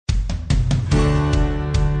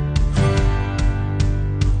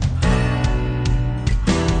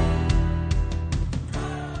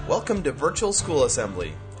Welcome to Virtual School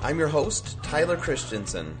Assembly. I'm your host, Tyler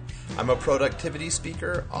Christensen. I'm a productivity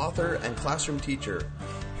speaker, author, and classroom teacher.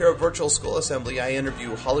 Here at Virtual School Assembly, I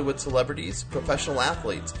interview Hollywood celebrities, professional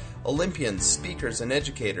athletes, Olympians, speakers, and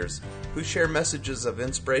educators who share messages of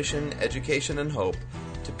inspiration, education, and hope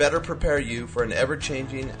to better prepare you for an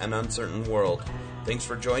ever-changing and uncertain world. Thanks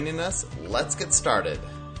for joining us. Let's get started.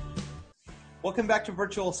 Welcome back to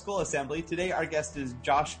Virtual School Assembly. Today our guest is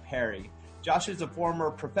Josh Perry. Josh is a former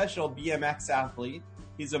professional BMX athlete.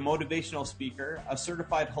 He's a motivational speaker, a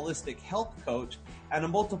certified holistic health coach, and a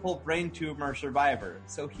multiple brain tumor survivor.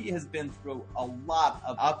 So he has been through a lot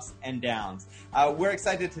of ups and downs. We're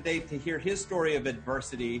excited today to hear his story of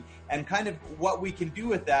adversity and kind of what we can do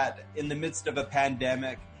with that in the midst of a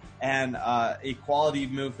pandemic and equality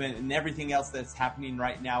movement and everything else that's happening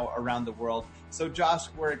right now around the world. So Josh,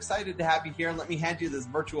 we're excited to have you here. Let me hand you this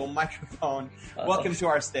virtual microphone. Welcome to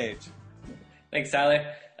our stage. Thanks,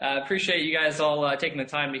 Tyler. Appreciate you guys all taking the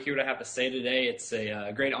time to hear what I have to say today. It's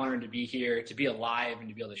a great honor to be here, to be alive, and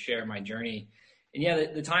to be able to share my journey. And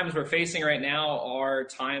yeah, the times we're facing right now are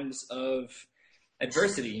times of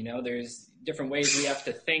adversity. You know, there's different ways we have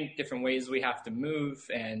to think, different ways we have to move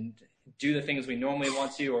and do the things we normally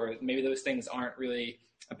want to, or maybe those things aren't really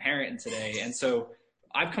apparent in today. And so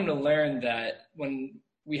I've come to learn that when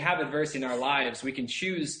we have adversity in our lives, we can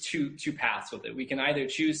choose two paths with it. We can either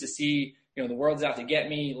choose to see, you know, the world's out to get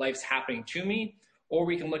me, life's happening to me, or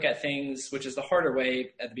we can look at things, which is the harder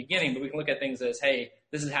way at the beginning, but we can look at things as, hey,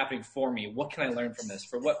 this is happening for me. What can I learn from this?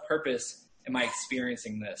 For what purpose am I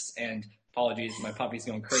experiencing this? And apologies, my puppy's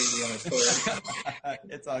going crazy on his toilet.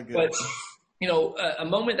 It's all good. But, you know, a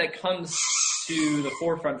moment that comes to the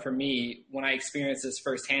forefront for me when I experienced this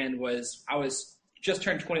firsthand was I was just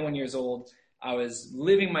turned 21 years old. I was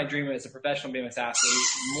living my dream as a professional BMX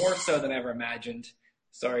athlete, more so than I ever imagined.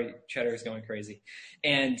 Sorry, Cheddar is going crazy.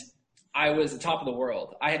 And I was the top of the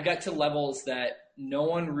world. I had got to levels that no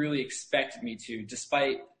one really expected me to,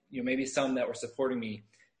 despite, you know, maybe some that were supporting me,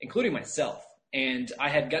 including myself. And I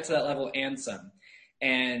had got to that level and some.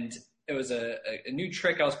 And it was a new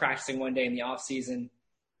trick I was practicing one day in the off season.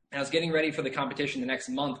 And I was getting ready for the competition the next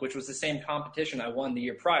month, which was the same competition I won the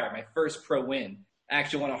year prior, my first pro win. I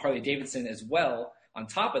actually won a Harley Davidson as well on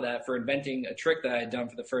top of that for inventing a trick that I had done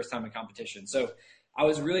for the first time in competition. So I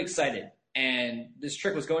was really excited, and this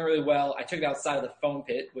trick was going really well. I took it outside of the foam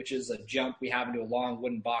pit, which is a jump we have into a long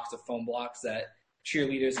wooden box of foam blocks that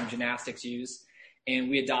cheerleaders and gymnastics use, and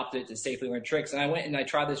we adopted it to safely learn tricks. And I went and I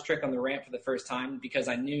tried this trick on the ramp for the first time because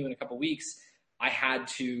I knew in a couple weeks I had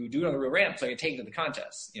to do it on the real ramp so I could take it to the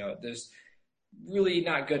contest. You know, there's really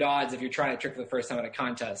not good odds if you're trying a trick for the first time at a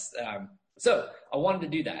contest. So I wanted to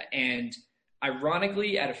do that, and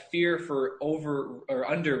ironically, out of fear for over or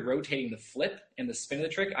under rotating the flip and the spin of the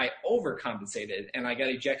trick, I overcompensated and I got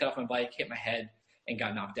ejected off my bike, hit my head, and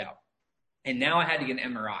got knocked out. And now I had to get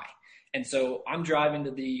an MRI. And so I'm driving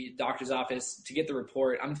to the doctor's office to get the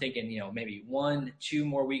report. I'm thinking, you know, maybe 1-2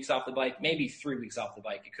 more weeks off the bike, maybe 3 weeks off the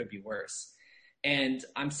bike. It could be worse. And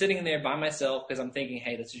I'm sitting in there by myself because I'm thinking,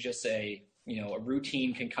 hey, this is just a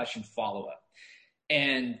routine concussion follow-up.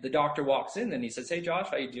 And the doctor walks in and he says, hey, Josh,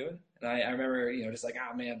 how you doing? And I remember, you know, just like,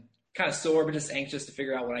 oh, man, kind of sore, but just anxious to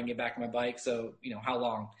figure out when I can get back on my bike. So, you know, how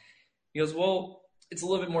long? He goes, well, it's a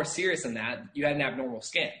little bit more serious than that. You had an abnormal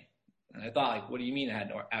scan. And I thought, like, what do you mean I had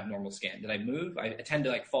an abnormal scan? Did I move? I tend to,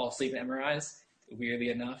 like, fall asleep in MRIs, weirdly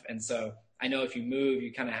enough. And so I know if you move,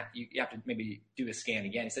 you kind of you have to maybe do a scan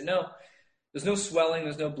again. He said, no, there's no swelling.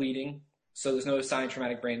 There's no bleeding. So there's no sign of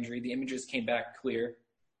traumatic brain injury. The images came back clear.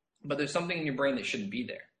 But there's something in your brain that shouldn't be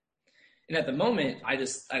there. And at the moment,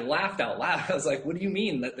 I laughed out loud. I was like, what do you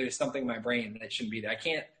mean that there's something in my brain that shouldn't be there? I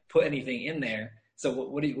can't put anything in there. So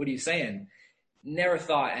what are you saying? Never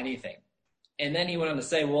thought anything. And then he went on to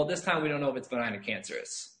say, well, this time we don't know if it's benign or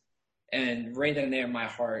cancerous. And right then and there, my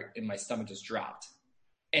heart and my stomach just dropped.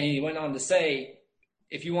 And he went on to say,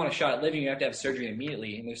 if you want a shot at living, you have to have surgery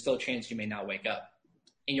immediately, and there's still a chance you may not wake up.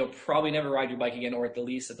 And you'll probably never ride your bike again, or at the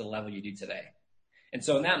least at the level you do today. And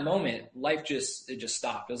so in that moment, life just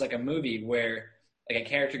stopped. It was like a movie where like a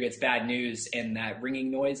character gets bad news and that ringing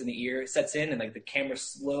noise in the ear sets in and like the camera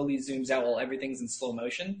slowly zooms out while everything's in slow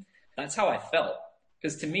motion. That's how I felt.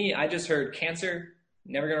 Because to me, I just heard cancer,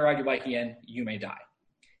 never going to ride your bike again, you may die.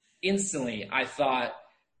 Instantly, I thought,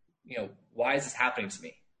 you know, why is this happening to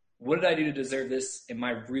me? What did I do to deserve this? Am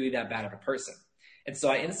I really that bad of a person? And so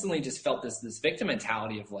I instantly just felt this victim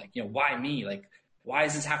mentality of like, you know, why me? Like, why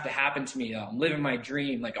does this have to happen to me? I'm living my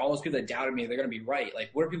dream. Like all those people that doubted me, they're going to be right.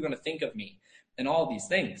 Like what are people going to think of me? And all these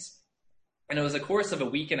things. And it was a course of a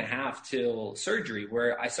week and a half till surgery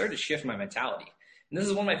where I started to shift my mentality. And this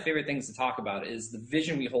is one of my favorite things to talk about is the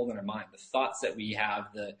vision we hold in our mind, the thoughts that we have,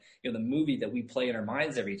 the movie that we play in our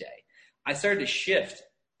minds every day. I started to shift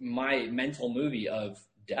my mental movie of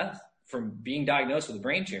death from being diagnosed with a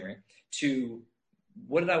brain tumor to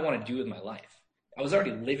what did I want to do with my life? I was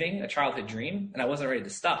already living a childhood dream and I wasn't ready to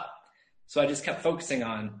stop. So I just kept focusing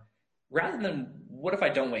on, rather than what if I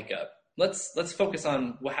don't wake up? Let's focus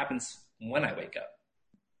on what happens when I wake up.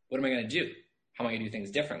 What am I going to do? How am I going to do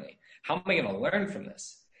things differently? How am I going to learn from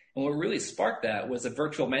this? And what really sparked that was a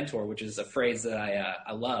virtual mentor, which is a phrase that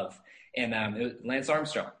I love, and it was Lance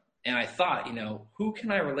Armstrong. And I thought, who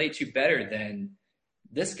can I relate to better than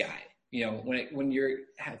this guy? When you're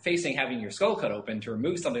facing having your skull cut open to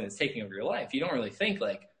remove something that's taking over your life, you don't really think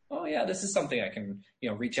like, oh yeah, this is something I can,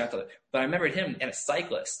 reach out to. But I remembered him and a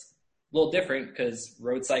cyclist. A little different because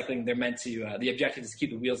road cycling, they're meant to, the objective is to keep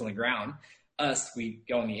the wheels on the ground. Us, we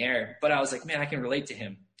go in the air. But I was like, man, I can relate to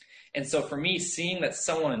him. And so for me, seeing that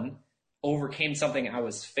someone overcame something I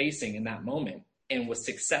was facing in that moment and was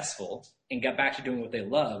successful and got back to doing what they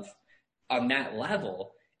love on that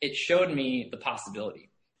level, it showed me the possibility.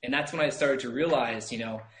 And that's when I started to realize,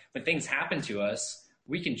 when things happen to us,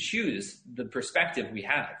 we can choose the perspective we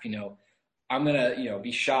have. I'm going to,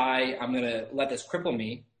 be shy. I'm going to let this cripple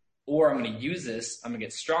me, or I'm going to use this. I'm going to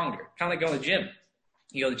get stronger. Kind of like going to the gym.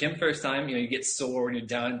 You go to the gym first time, you get sore when you're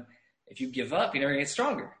done. If you give up, you're never going to get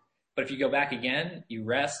stronger. But if you go back again, you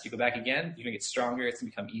rest, you go back again, you're going to get stronger. It's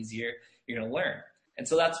going to become easier. You're going to learn. And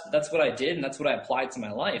so that's what I did. And that's what I applied to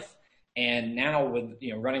my life. And now with,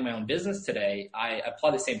 running my own business today, I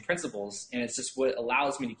apply the same principles, and it's just what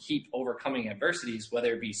allows me to keep overcoming adversities,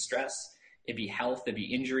 whether it be stress, it be health, it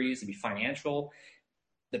be injuries, it be financial,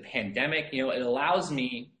 the pandemic, it allows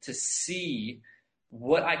me to see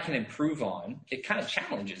what I can improve on. It kind of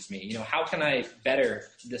challenges me, how can I better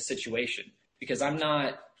this situation? Because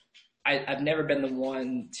I've never been the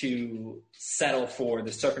one to settle for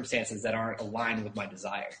the circumstances that aren't aligned with my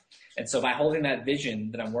desire. And so by holding that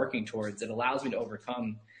vision that I'm working towards, it allows me to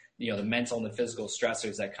overcome, the mental and the physical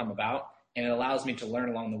stressors that come about. And it allows me to learn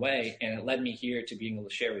along the way. And it led me here to being able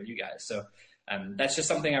to share with you guys. So that's just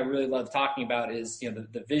something I really love talking about is,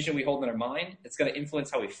 the vision we hold in our mind. It's going to influence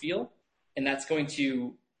how we feel. And that's going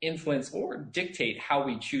to influence or dictate how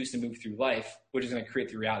we choose to move through life, which is going to create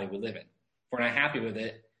the reality we live in. If we're not happy with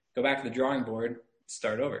it, go back to the drawing board,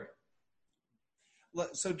 start over.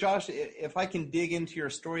 So Josh, if I can dig into your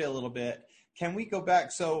story a little bit, can we go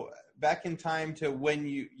back in time to when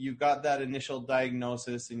you got that initial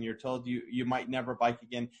diagnosis and you're told you might never bike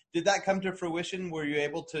again? Did that come to fruition? Were you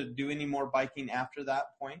able to do any more biking after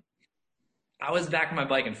that point? I was back on my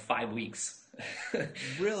bike in 5 weeks.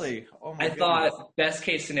 Really? Oh my I goodness. thought best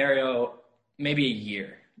case scenario, maybe a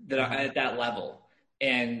year at that level,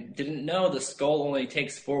 and didn't know the skull only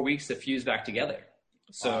takes 4 weeks to fuse back together.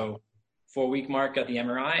 So. Wow. 4-week mark, got the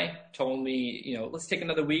MRI, told me, let's take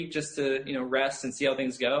another week just to, rest and see how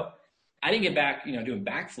things go. I didn't get back, doing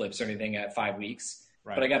backflips or anything at 5 weeks,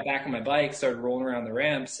 right. But I got back on my bike, started rolling around the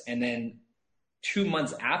ramps. And then 2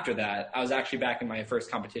 months after that, I was actually back in my first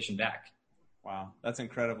competition back. Wow. That's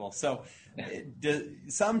incredible. So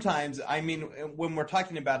sometimes, when we're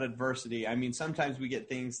talking about adversity, sometimes we get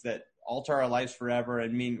things that alter our lives forever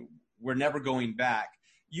and mean we're never going back.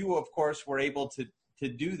 You, of course, were able to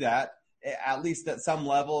do that, at least at some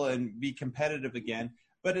level, and be competitive again,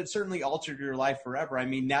 but it certainly altered your life forever.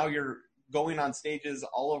 Now you're going on stages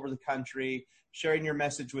all over the country, sharing your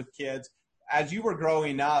message with kids. As you were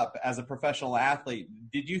growing up as a professional athlete,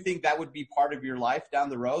 did you think that would be part of your life down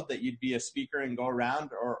the road, that you'd be a speaker and go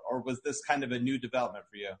around, or was this kind of a new development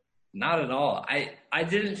for you? Not at all. I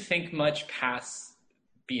didn't think much past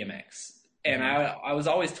BMX, and I was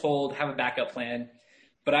always told have a backup plan.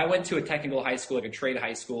 But I went to a technical high school, like a trade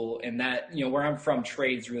high school, and that, where I'm from,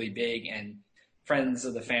 trade's really big, and friends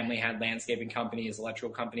of the family had landscaping companies,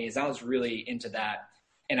 electrical companies. I was really into that.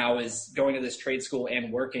 And I was going to this trade school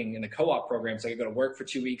and working in the co-op program. So I could go to work for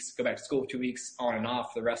 2 weeks, go back to school for 2 weeks, on and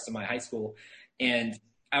off for the rest of my high school. And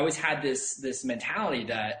I always had this mentality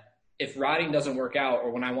that if riding doesn't work out,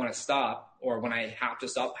 or when I want to stop, or when I have to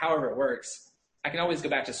stop, however it works, I can always go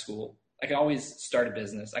back to school. I can always start a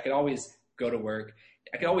business. I could always go to work.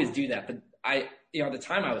 I could always do that, but at the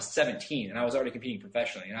time I was 17 and I was already competing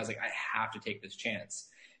professionally, and I was like, I have to take this chance.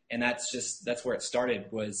 And that's where it started,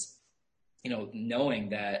 was, knowing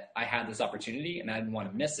that I had this opportunity and I didn't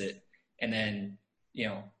want to miss it. And then,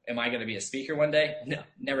 am I going to be a speaker one day? No,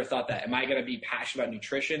 never thought that. Am I going to be passionate about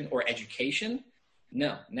nutrition or education?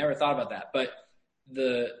 No, never thought about that. But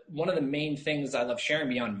one of the main things I love sharing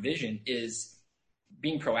beyond vision is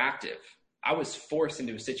being proactive. I was forced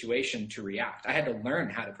into a situation to react. I had to learn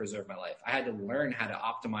how to preserve my life. I had to learn how to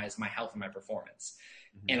optimize my health and my performance.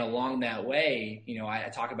 Mm-hmm. And along that way, I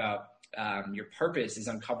talk about your purpose is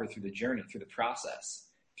uncovered through the journey, through the process.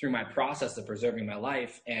 Through my process of preserving my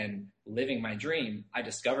life and living my dream, I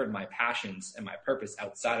discovered my passions and my purpose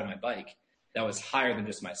outside of my bike that was higher than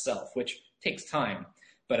just myself, which takes time.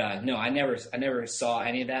 But no, I never saw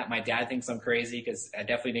any of that. My dad thinks I'm crazy because I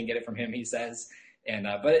definitely didn't get it from him, he says. And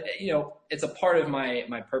but it's a part of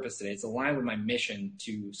my purpose today. It's aligned with my mission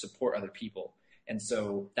to support other people. And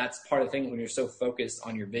so that's part of the thing when you're so focused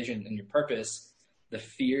on your vision and your purpose, the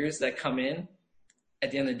fears that come in, at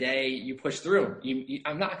the end of the day, you push through.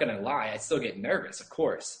 I'm not going to lie. I still get nervous, of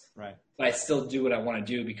course. Right. But I still do what I want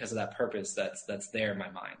to do because of that purpose that's there in my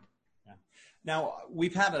mind. Yeah. Now,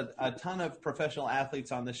 we've had a ton of professional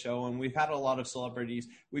athletes on the show, and we've had a lot of celebrities.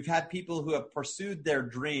 We've had people who have pursued their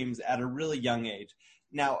dreams at a really young age.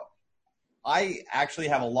 Now, I actually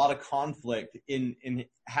have a lot of conflict in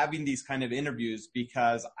having these kind of interviews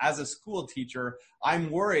because as a school teacher, I'm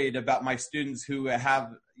worried about my students who have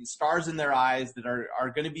stars in their eyes that are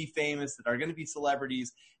going to be famous, that are going to be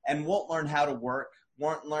celebrities, and won't learn how to work,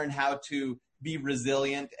 won't learn how to be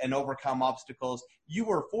resilient and overcome obstacles. You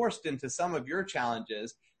were forced into some of your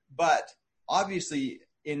challenges, but obviously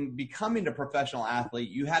in becoming a professional athlete,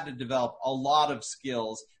 you had to develop a lot of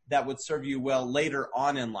skills that would serve you well later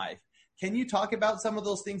on in life. Can you talk about some of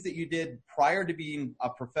those things that you did prior to being a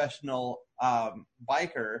professional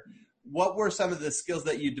biker? What were some of the skills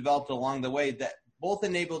that you developed along the way that both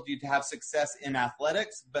enabled you to have success in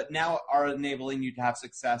athletics, but now are enabling you to have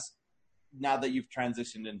success now that you've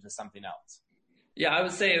transitioned into something else? Yeah, I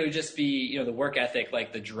would say it would just be, the work ethic,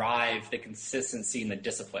 like the drive, the consistency, and the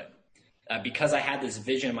discipline. Because I had this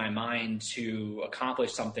vision in my mind to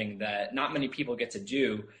accomplish something that not many people get to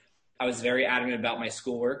do, I was very adamant about my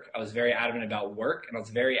schoolwork. I was very adamant about work, and I was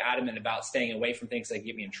very adamant about staying away from things that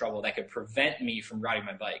get me in trouble, that could prevent me from riding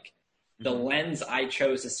my bike. Mm-hmm. The lens I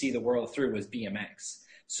chose to see the world through was BMX.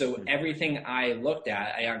 So everything I looked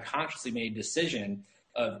at, I unconsciously made a decision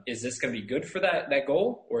of, is this going to be good for that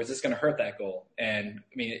goal, or is this going to hurt that goal? And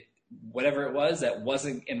whatever it was that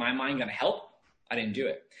wasn't in my mind going to help, I didn't do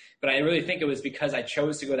it. But I really think it was because I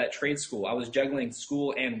chose to go to that trade school. I was juggling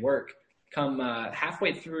school and work. Come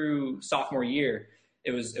halfway through sophomore year,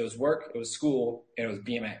 it was work, it was school, and it was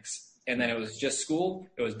BMX. And then it was just school,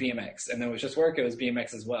 it was BMX. And then it was just work, it was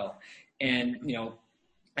BMX as well. And,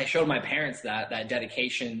 I showed my parents that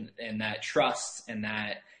dedication and that trust and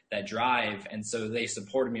that drive. And so they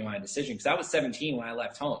supported me in my decision. Because I was 17 when I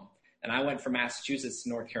left home. And I went from Massachusetts to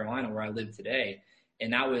North Carolina, where I live today.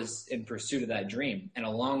 And that was in pursuit of that dream. And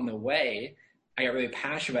along the way, I got really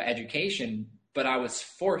passionate about education, but I was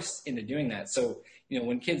forced into doing that. So,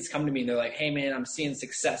 when kids come to me and they're like, hey man, I'm seeing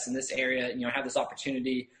success in this area, I have this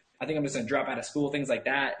opportunity, I think I'm just going to drop out of school, things like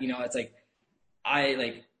that. It's like,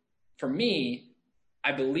 for me,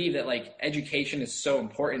 I believe that education is so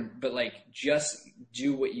important, but just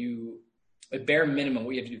do bare minimum,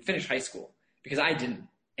 what you have to do, finish high school, because I didn't.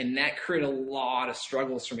 And that created a lot of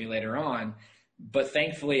struggles for me later on. But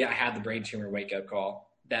thankfully I had the brain tumor wake up call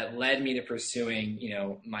that led me to pursuing,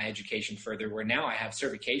 my education further, where now I have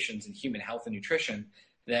certifications in human health and nutrition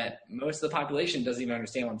that most of the population doesn't even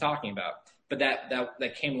understand what I'm talking about. But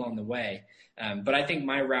that came along the way. But I think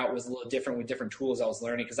my route was a little different with different tools I was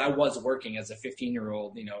learning, because I was working as a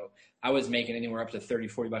 15-year-old. I was making anywhere up to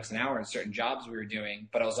 $30-40 an hour in certain jobs we were doing,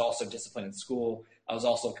 but I was also disciplined in school. I was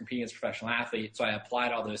also competing as a professional athlete. So I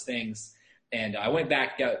applied all those things, and I went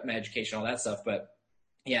back, got my education, all that stuff. But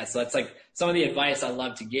yeah, so that's some of the advice I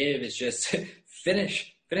love to give is just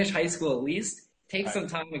finish high school at least. Take some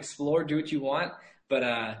time, explore, do what you want.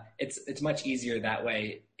 But it's much easier that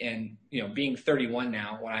way. And, being 31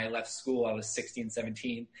 now, when I left school, I was 16,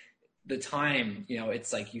 17. The time,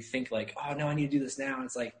 it's you think oh, no, I need to do this now. And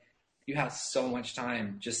it's you have so much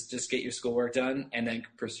time. Just get your schoolwork done and then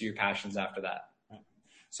pursue your passions after that.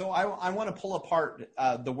 So I want to pull apart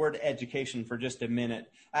the word education for just a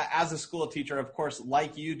minute. As a school teacher, of course,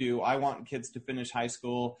 like you do, I want kids to finish high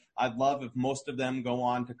school. I'd love if most of them go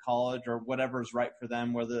on to college or whatever is right for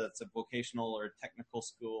them, whether it's a vocational or technical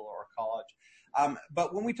school or college.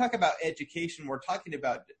 But when we talk about education, we're talking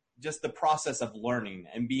about just the process of learning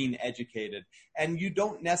and being educated. And you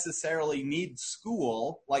don't necessarily need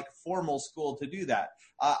school, like formal school, to do that.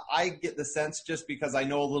 I get the sense, just because I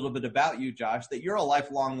know a little bit about you, Josh, that you're a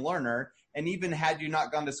lifelong learner. And even had you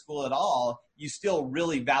not gone to school at all, you still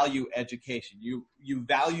really value education. You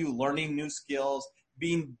value learning new skills,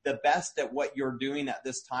 being the best at what you're doing at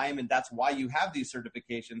this time. And that's why you have these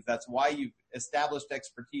certifications. That's why you've established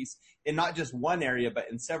expertise in not just one area,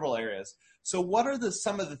 but in several areas. So what are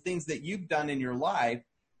some of the things that you've done in your life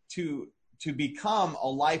to become a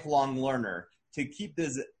lifelong learner, to keep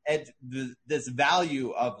this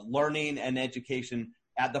value of learning and education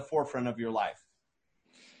at the forefront of your life?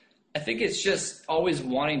 I think it's just always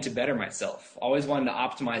wanting to better myself, always wanting to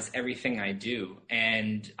optimize everything I do.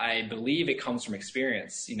 And I believe it comes from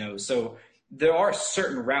experience, so there are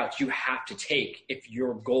certain routes you have to take if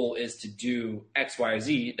your goal is to do X, Y, or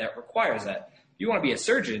Z that requires that. If you want to be a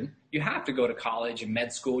surgeon, you have to go to college and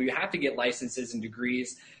med school. You have to get licenses and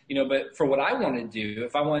degrees, but for what I want to do,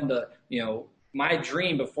 if I wanted to, my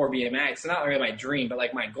dream before BMX, not really my dream, but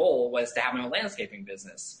like my goal was to have my own landscaping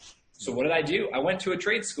business. So what did I do? I went to a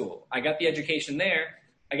trade school. I got the education there.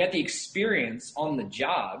 I got the experience on the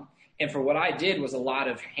job. And for what I did was a lot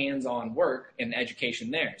of hands-on work and education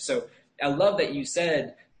there. So I love that you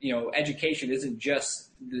said, education isn't just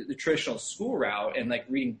the traditional school route and like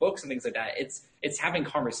reading books and things like that. It's having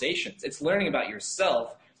conversations. It's learning about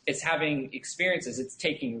yourself. It's having experiences. It's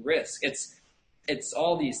taking risks. It's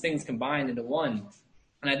all these things combined into one.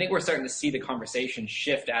 And I think we're starting to see the conversation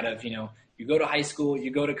shift out of, you go to high school, you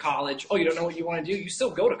go to college. Oh, you don't know what you want to do? You still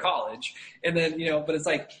go to college. And then, but it's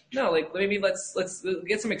like, no, like maybe let's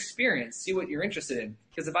get some experience, see what you're interested in.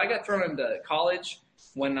 Because if I got thrown into college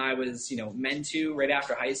when I was, meant to right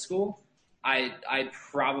after high school, I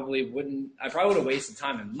probably would have wasted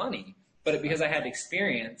time and money. But because I had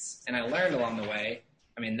experience and I learned along the way,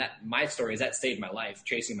 my story is that saved my life.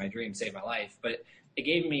 Chasing my dream saved my life. But it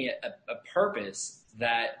gave me a purpose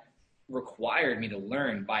that required me to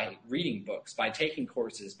learn by reading books, by taking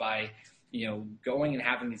courses, by, going and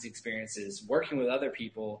having these experiences, working with other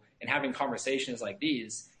people and having conversations like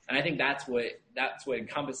these. And I think that's what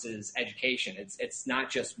encompasses education. It's not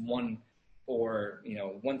just one or,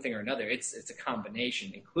 one thing or another. It's a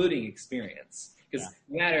combination, including experience. Because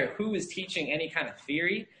no matter who is teaching any kind of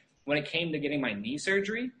theory, when it came to getting my knee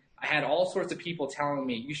surgery, I had all sorts of people telling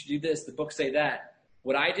me, you should do this, the books say that.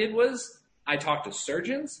 What I did was I talked to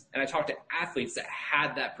surgeons and I talked to athletes that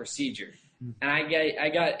had that procedure. And I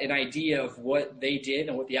got an idea of what they did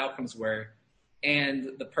and what the outcomes were. And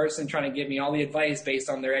the person trying to give me all the advice based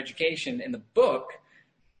on their education in the book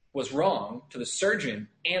was wrong to the surgeon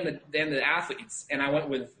and the athletes. And I went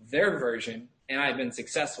with their version and I've been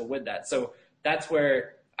successful with that. So that's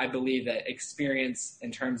where I believe that experience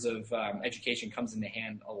in terms of education comes into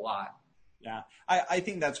hand a lot. Yeah, I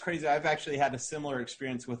think that's crazy. I've actually had a similar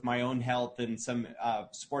experience with my own health and some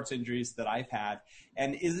sports injuries that I've had.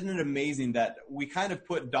 And isn't it amazing that we kind of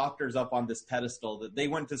put doctors up on this pedestal, that they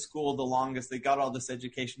went to school the longest, they got all this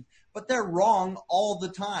education, but they're wrong all the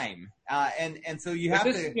time. And so you have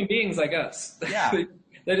to... human beings like us. Yeah.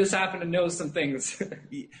 They just happen to know some things.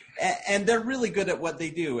 And they're really good at what they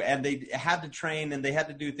do. And they had to train and they had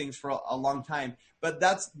to do things for a long time. But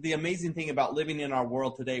that's the amazing thing about living in our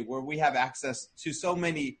world today, where we have access to so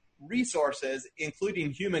many resources,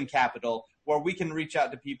 including human capital, where we can reach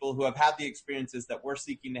out to people who have had the experiences that we're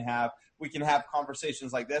seeking to have. We can have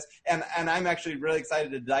conversations like this. And I'm actually really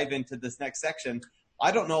excited to dive into this next section.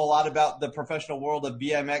 I don't know a lot about the professional world of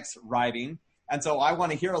BMX riding. And so I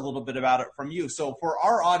want to hear a little bit about it from you. So for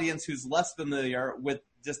our audience who's less familiar with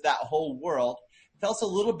just that whole world, tell us a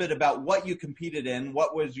little bit about what you competed in,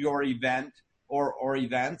 what was your event or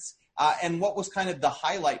events, and what was kind of the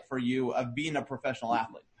highlight for you of being a professional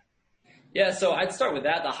athlete? Yeah, so I'd start with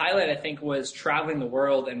that. The highlight, I think, was traveling the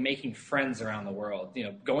world and making friends around the world.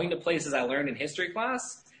 Going to places I learned in history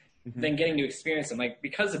class, then getting to experience them. Like,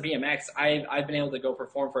 because of BMX, I've been able to go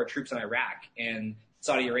perform for our troops in Iraq and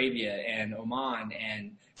Saudi Arabia and Oman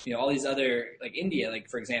and, all these other, like India, like,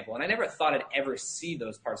 for example. And I never thought I'd ever see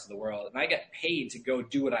those parts of the world. And I got paid to go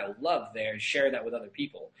do what I love there and share that with other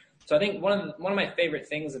people. So I think one of my favorite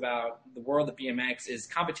things about the world of BMX is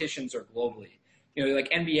competitions are globally.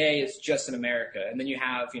 Like NBA is just in America, and then you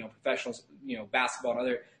have, professionals, basketball and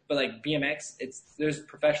other, but like BMX, there's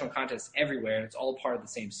professional contests everywhere, and it's all part of the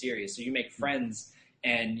same series. So you make friends,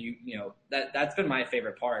 and that's been my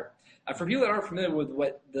favorite part. For people that aren't familiar with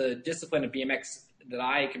what the discipline of BMX that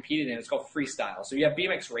I competed in, it's called freestyle. So you have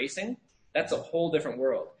BMX racing, that's a whole different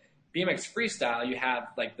world. BMX freestyle, you have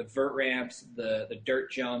like the vert ramps, the dirt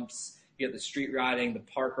jumps, you have the street riding, the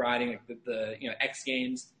park riding, like the X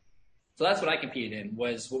Games. So that's what I competed in,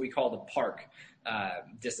 was what we call the park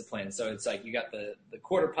discipline. So it's like you got the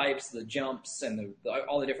quarter pipes, the jumps, and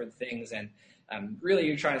all the different things. And Really,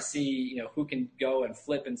 you're trying to see, who can go and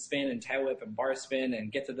flip and spin and tail whip and bar spin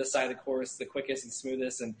and get to this side of the course the quickest and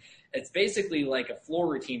smoothest. And it's basically like a floor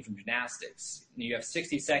routine from gymnastics. You have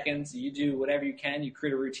 60 seconds. You do whatever you can. You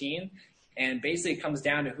create a routine. And basically it comes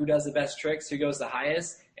down to who does the best tricks, who goes the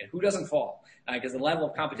highest, and who doesn't fall. Because the level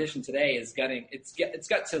of competition today is it's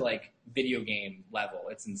got to like video game level.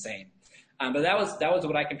 It's insane. But that was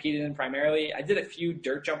what I competed in primarily. I did a few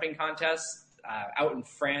dirt jumping contests out in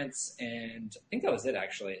France, and I think that was it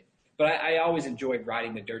actually. But I always enjoyed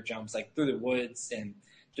riding the dirt jumps, like through the woods, and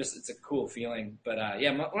just it's a cool feeling. But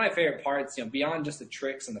one of my favorite parts, beyond just the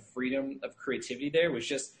tricks and the freedom of creativity there, was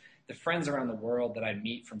just the friends around the world that I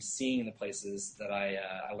meet from seeing the places that I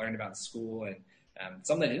learned about in school, and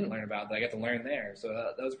some that I didn't learn about that I got to learn there. So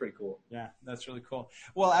that was pretty cool. Yeah, that's really cool.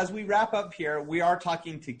 Well, as we wrap up here, we are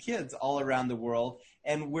talking to kids all around the world,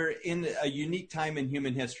 and we're in a unique time in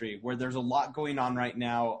human history where there's a lot going on right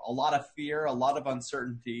now, a lot of fear, a lot of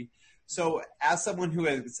uncertainty. So as someone who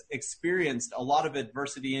has experienced a lot of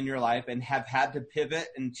adversity in your life and have had to pivot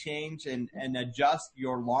and change and adjust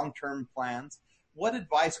your long-term plans, what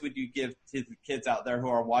advice would you give to the kids out there who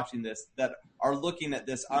are watching this that are looking at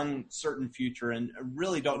this uncertain future and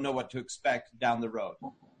really don't know what to expect down the road?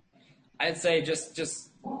 I'd say just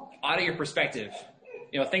out of your perspective,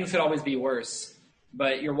 things could always be worse,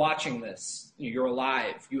 but you're watching this, you're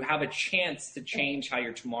alive. You have a chance to change how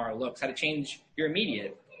your tomorrow looks, how to change your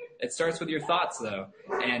immediate. It starts with your thoughts, though,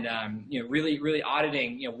 and really, really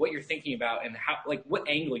auditing, what you're thinking about and how, like, what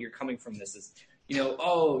angle you're coming from this is.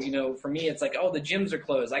 For me, it's like, the gyms are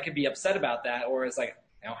closed. I could be upset about that, or it's like,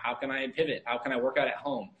 how can I pivot? How can I work out at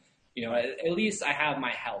home? At least I have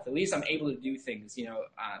my health. At least I'm able to do things.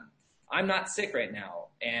 I'm not sick right now,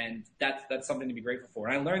 and that's something to be grateful for.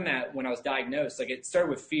 And I learned that when I was diagnosed. Like, it started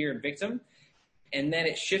with fear and victim, and then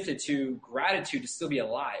it shifted to gratitude to still be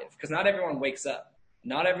alive, because not everyone wakes up.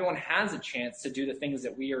 Not everyone has a chance to do the things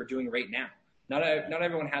that we are doing right now. Not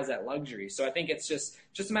everyone has that luxury. So I think it's just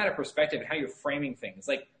a matter of perspective and how you're framing things.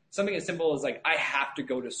 Like, something as simple as like, I have to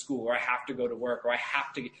go to school, or I have to go to work, or I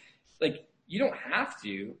have to, like, you don't have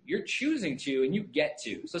to, you're choosing to, and you get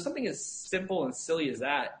to. So something as simple and silly as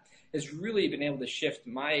that has really been able to shift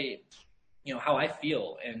my, how I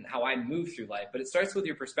feel and how I move through life. But it starts with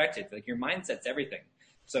your perspective. Like, your mindset's everything.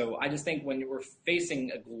 So I just think when we're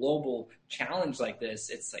facing a global challenge like this,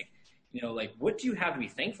 it's like, what do you have to be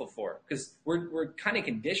thankful for? Because we're kind of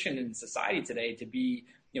conditioned in society today to be,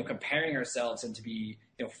 comparing ourselves and to be,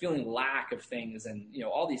 feeling lack of things and,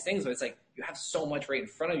 all these things. But it's like, you have so much right in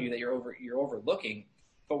front of you that you're overlooking,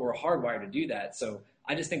 but we're hardwired to do that. So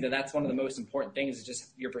I just think that that's one of the most important things, is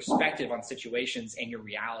just your perspective on situations and your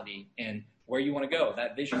reality and where you want to go,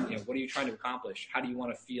 that vision. What are you trying to accomplish? How do you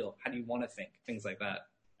want to feel? How do you want to think? Things like that.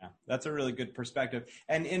 Yeah, that's a really good perspective.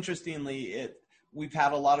 And interestingly, we've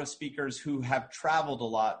had a lot of speakers who have traveled a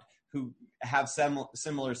lot, who have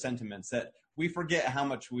similar sentiments, that we forget how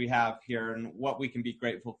much we have here and what we can be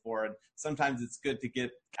grateful for. And sometimes it's good to get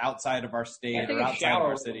outside of our state or outside of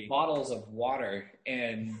our city. Bottles of water,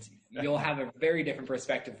 and you'll have a very different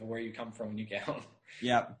perspective of where you come from when you get home.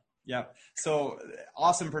 Yep. So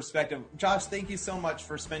awesome perspective. Josh, thank you so much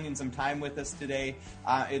for spending some time with us today.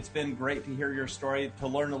 It's been great to hear your story, to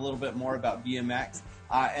learn a little bit more about BMX,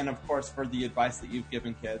 and of course for the advice that you've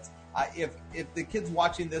given kids. If the kids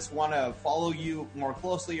watching this want to follow you more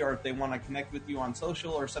closely, or if they want to connect with you on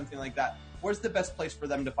social or something like that, where's the best place for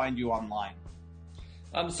them to find you online?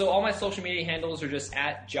 So all my social media handles are just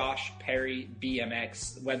at Josh Perry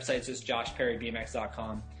BMX. The website's just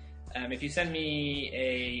joshperrybmx.com. If you send me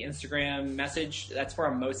a Instagram message, that's where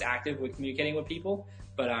I'm most active with communicating with people.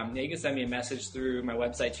 But you can send me a message through my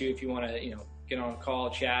website too if you want to, get on a call,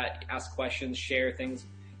 chat, ask questions, share things.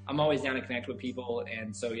 I'm always down to connect with people,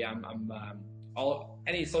 and so I'm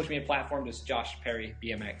any social media platform, just Josh Perry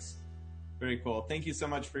BMX. Very cool. Thank you so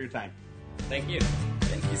much for your time. Thank you.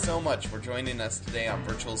 Thank you so much for joining us today on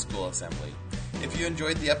Virtual School Assembly. If you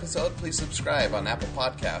enjoyed the episode, please subscribe on Apple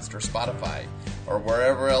Podcast or Spotify or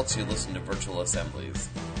wherever else you listen to virtual assemblies.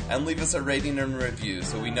 And leave us a rating and review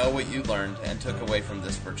so we know what you learned and took away from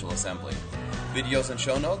this virtual assembly. Videos and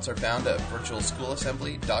show notes are found at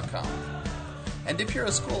virtualschoolassembly.com. And if you're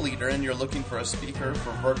a school leader and you're looking for a speaker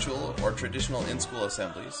for virtual or traditional in-school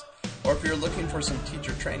assemblies, or if you're looking for some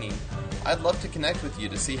teacher training, I'd love to connect with you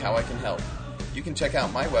to see how I can help. You can check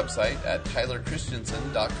out my website at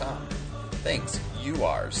tylerchristiansen.com. Thanks. You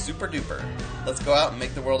are super duper. Let's go out and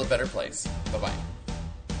make the world a better place. Bye-bye.